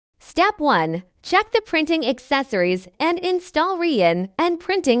Step 1. Check the printing accessories and install Rein and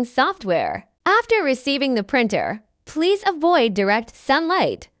printing software. After receiving the printer, please avoid direct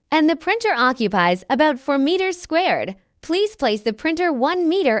sunlight, and the printer occupies about 4 meters squared. Please place the printer 1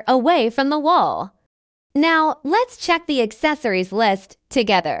 meter away from the wall. Now, let's check the accessories list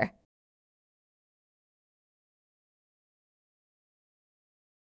together.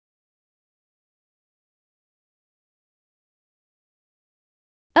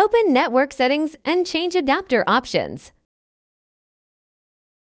 Open Network Settings and change adapter options.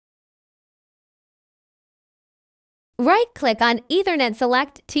 Right-click on Ethernet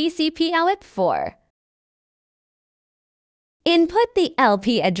Select TCP Output 4. Input the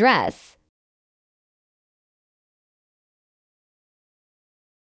LP address.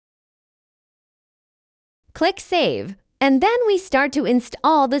 Click Save, and then we start to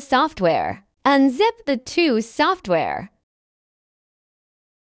install the software. Unzip the two software.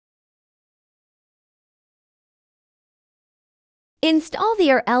 Install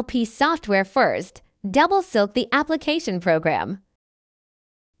your LP software first. Double-click the application program.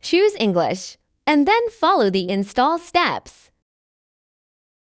 Choose English, and then follow the install steps.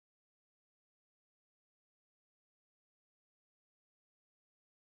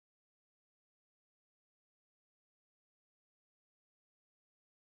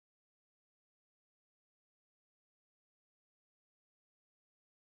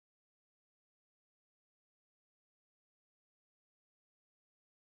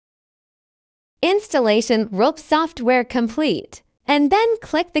 Installation rope software complete, and then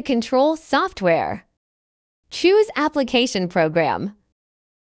click the Control Software. Choose Application Program.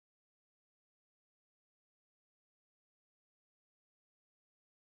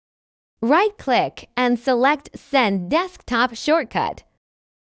 Right-click and select Send Desktop shortcut.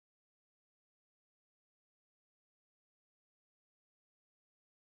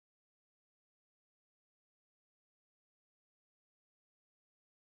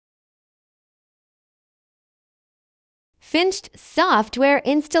 Finished software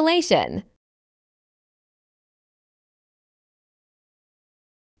installation.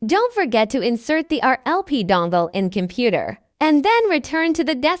 Don't forget to insert the RLP dongle in computer, and then return to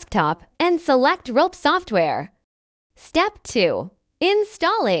the desktop and select Rope Software. Step 2.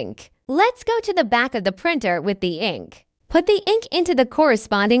 Install ink. Let's go to the back of the printer with the ink. Put the ink into the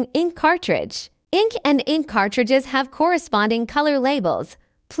corresponding ink cartridge. Ink and ink cartridges have corresponding color labels.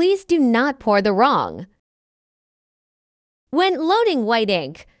 Please do not pour the wrong. When loading white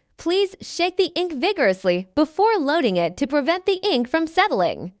ink, please shake the ink vigorously before loading it to prevent the ink from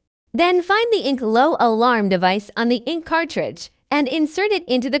settling. Then find the ink low alarm device on the ink cartridge and insert it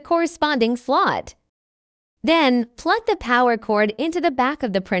into the corresponding slot. Then plug the power cord into the back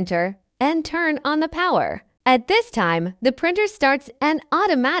of the printer and turn on the power. At this time, the printer starts and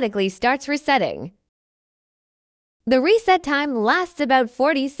automatically starts resetting. The reset time lasts about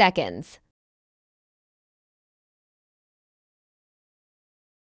 40 seconds.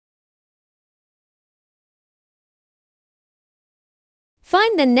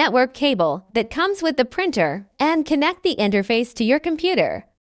 Find the network cable that comes with the printer and connect the interface to your computer.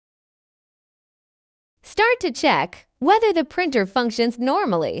 Start to check whether the printer functions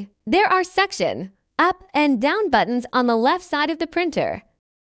normally. There are section, up and down buttons on the left side of the printer.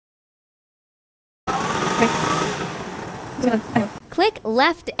 Click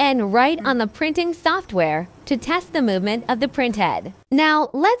left and right on the printing software to test the movement of the printhead. Now,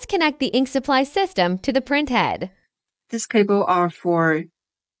 let's connect the ink supply system to the printhead. This cable are for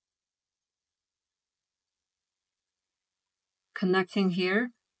connecting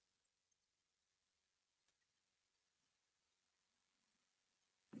here.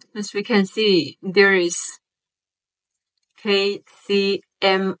 As we can see, there is K, C,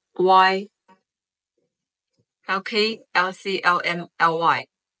 M, Y, LK, LC, LM, LY.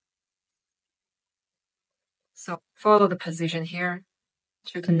 So follow the position here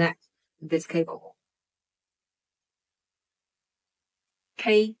to connect this cable.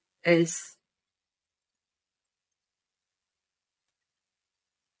 K is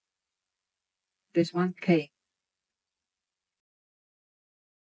this one, K.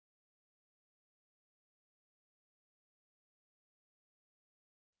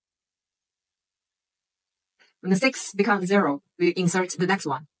 When the 6 becomes 0, we insert the next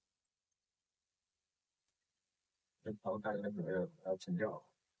one.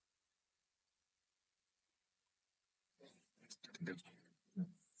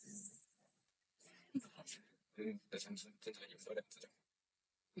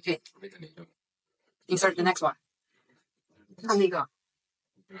 Okay. Insert the next one. 看那个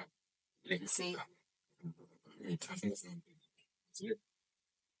C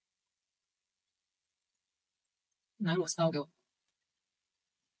难我烧给我。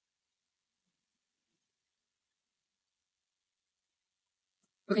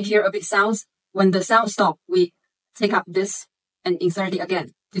We can hear a bit sounds. When the sound stops, we take up this and insert it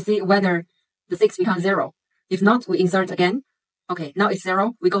again to see whether the 6 becomes 0. If not, we insert again. Okay, now it's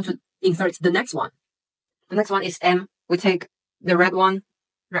 0. We go to insert the next one. The next one is M. We take the red one,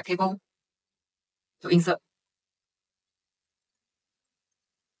 red cable, to insert.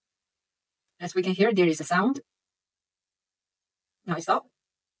 As we can hear, there is a sound. Now it stops.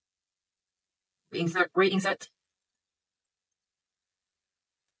 We insert, reinsert.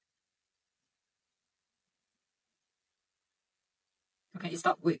 Okay, it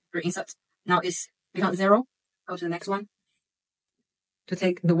stopped. We reinsert. Now it's become 0. Go to the next one. To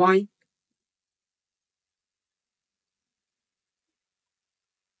take the Y.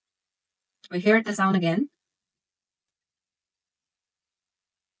 We hear the sound again.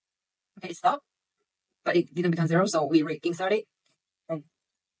 Okay, it stopped. But it didn't become 0, so we reinsert it and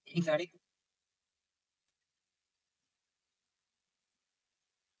insert it.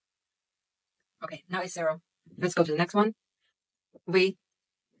 Okay, now it's 0. Let's go to the next one. V,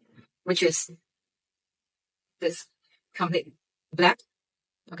 which is this complete black.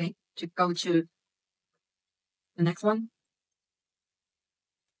 Okay, to go to the next one.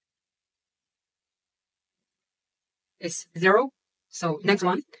 It's 0. So next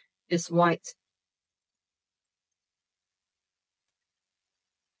one is white.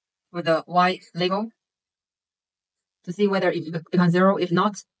 With the white label to see whether it becomes 0. If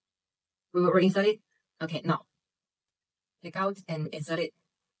not, we will reinsert it. Okay, now take out and insert it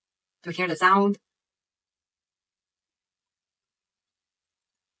to hear the sound.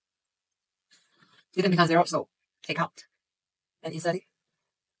 Didn't become 0, so take out and insert it.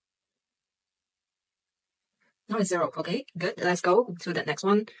 Now it's 0. Okay, good. Let's go to the next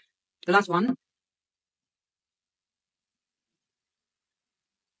one. The last one.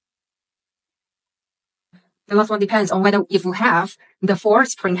 The last one depends on whether if we have the 4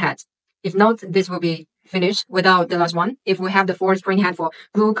 spring head. If not, this will be finished without the last one. If we have the 4 spring head for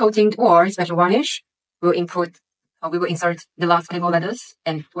glue coating or special varnish, we will insert the last cable letters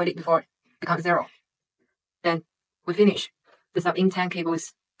and wait it before it becomes 0. Then we finish the sub-ink tank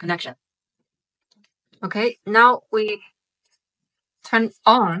cable's connection. Okay, now we turn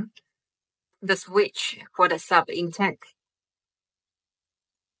on the switch for the sub-ink tank.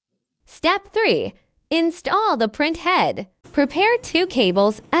 Step 3. Install the print head. Prepare 2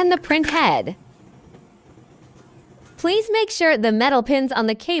 cables and the print head. Please make sure the metal pins on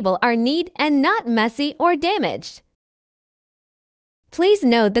the cable are neat and not messy or damaged. Please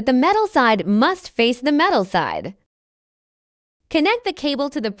note that the metal side must face the metal side. Connect the cable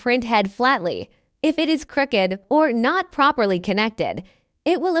to the print head flatly. If it is crooked or not properly connected,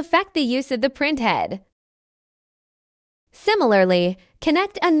 it will affect the use of the print head. Similarly,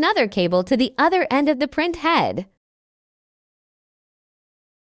 connect another cable to the other end of the print head.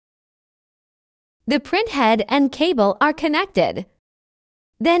 The print head and cable are connected.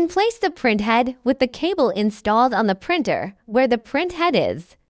 Then place the print head with the cable installed on the printer where the print head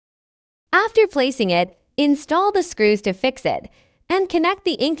is. After placing it, install the screws to fix it and connect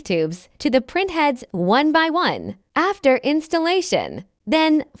the ink tubes to the print heads one by one. After installation,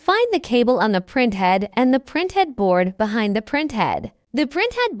 then find the cable on the print head and the print head board behind the print head. The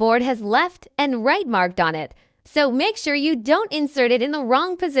print head board has left and right marked on it, so make sure you don't insert it in the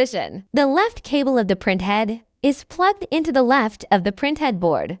wrong position. The left cable of the print head is plugged into the left of the print head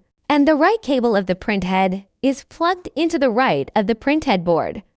board, and the right cable of the print head is plugged into the right of the print head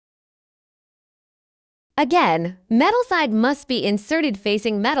board. Again, metal side must be inserted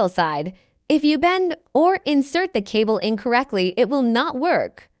facing metal side. If you bend or insert the cable incorrectly, it will not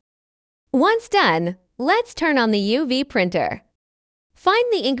work. Once done, let's turn on the UV printer. Find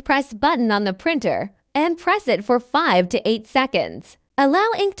the ink press button on the printer and press it for 5 to 8 seconds. Allow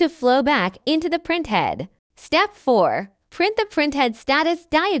ink to flow back into the print head. Step 4. Print the print head status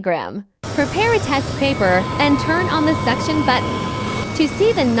diagram. Prepare a test paper and turn on the suction button to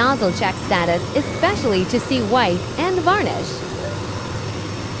see the nozzle check status, especially to see white and varnish.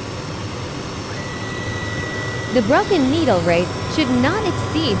 The broken needle rate should not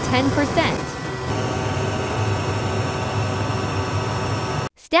exceed 10%.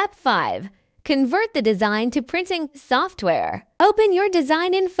 Step 5. Convert the design to printing software. Open your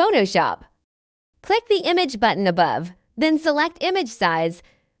design in Photoshop. Click the image button above, then select image size,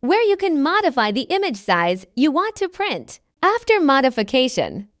 where you can modify the image size you want to print. After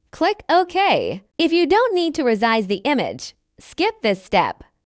modification, click OK. If you don't need to resize the image, skip this step.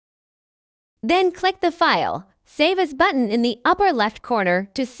 Then click the File, Save As button in the upper left corner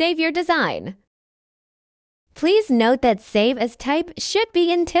to save your design. Please note that Save as Type should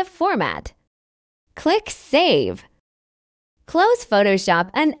be in TIFF format. Click Save. Close Photoshop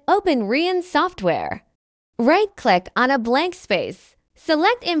and open Rian software. Right-click on a blank space,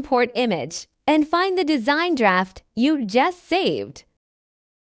 select Import Image, and find the design draft you just saved.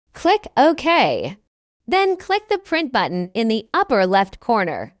 Click OK. Then click the Print button in the upper left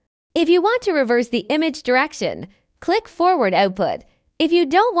corner. If you want to reverse the image direction, click Forward Output. If you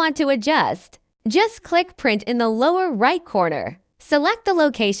don't want to adjust, just click Print in the lower right corner. Select the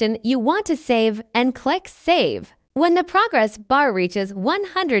location you want to save and click Save. When the progress bar reaches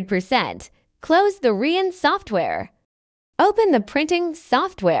 100%, close the Rian software. Open the printing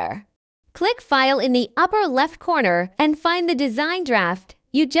software. Click File in the upper left corner and find the design draft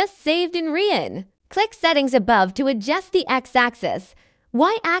you just saved in Rian. Click Settings above to adjust the X-axis,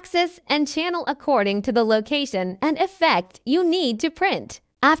 Y-axis, and channel according to the location and effect you need to print.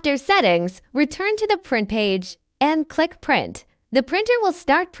 After Settings, return to the print page and click Print. The printer will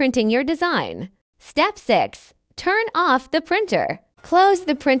start printing your design. Step 6. Turn off the printer. Close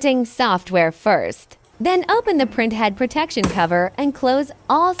the printing software first. Then open the print head protection cover and close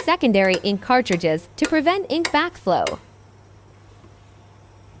all secondary ink cartridges to prevent ink backflow.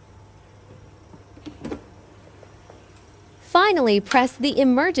 Finally, press the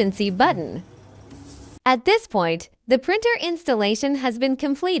emergency button. At this point, the printer installation has been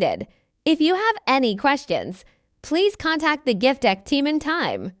completed. If you have any questions, please contact the Giftec team in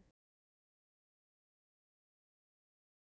time.